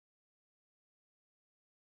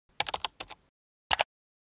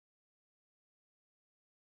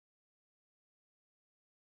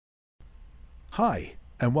Hi,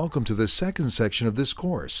 and welcome to the second section of this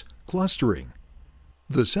course, Clustering.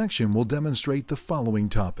 The section will demonstrate the following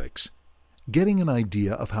topics: getting an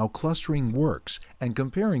idea of how clustering works and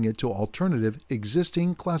comparing it to alternative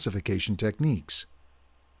existing classification techniques,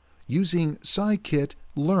 using scikit,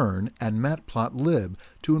 learn, and matplotlib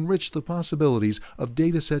to enrich the possibilities of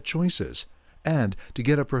dataset choices and to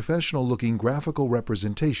get a professional-looking graphical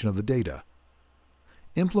representation of the data,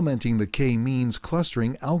 implementing the k-means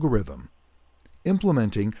clustering algorithm,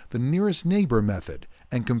 implementing the nearest neighbor method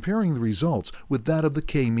and comparing the results with that of the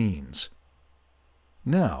k-means.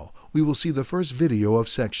 Now, we will see the first video of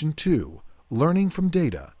Section 2, Learning from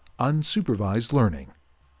Data, Unsupervised Learning.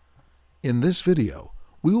 In this video,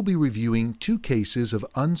 we will be reviewing two cases of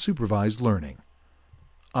unsupervised learning.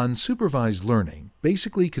 Unsupervised learning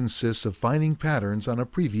basically consists of finding patterns on a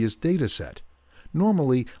previous data set.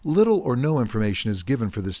 Normally, little or no information is given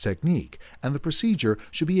for this technique, and the procedure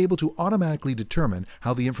should be able to automatically determine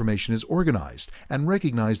how the information is organized and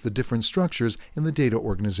recognize the different structures in the data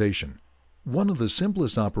organization. One of the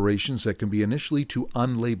simplest operations that can be initially to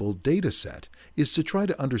unlabeled dataset is to try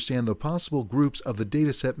to understand the possible groups of the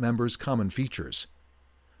dataset members' common features.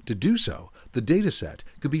 To do so, the dataset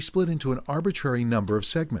could be split into an arbitrary number of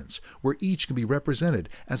segments, where each can be represented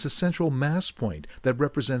as a central mass point that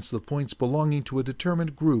represents the points belonging to a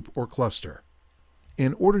determined group or cluster.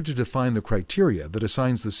 In order to define the criteria that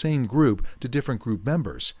assigns the same group to different group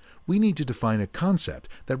members, we need to define a concept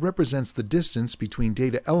that represents the distance between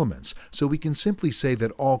data elements, so we can simply say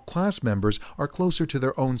that all class members are closer to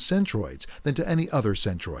their own centroids than to any other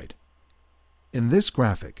centroid. In this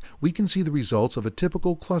graphic, we can see the results of a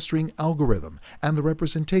typical clustering algorithm and the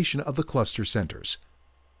representation of the cluster centers.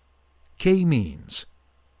 K-means.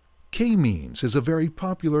 K-means is a very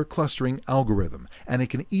popular clustering algorithm, and it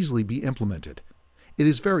can easily be implemented. It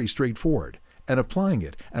is very straightforward, and applying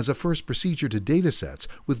it as a first procedure to datasets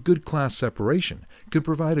with good class separation can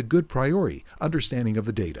provide a good priori understanding of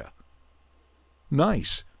the data.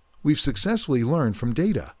 Nice! We've successfully learned from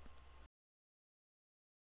data.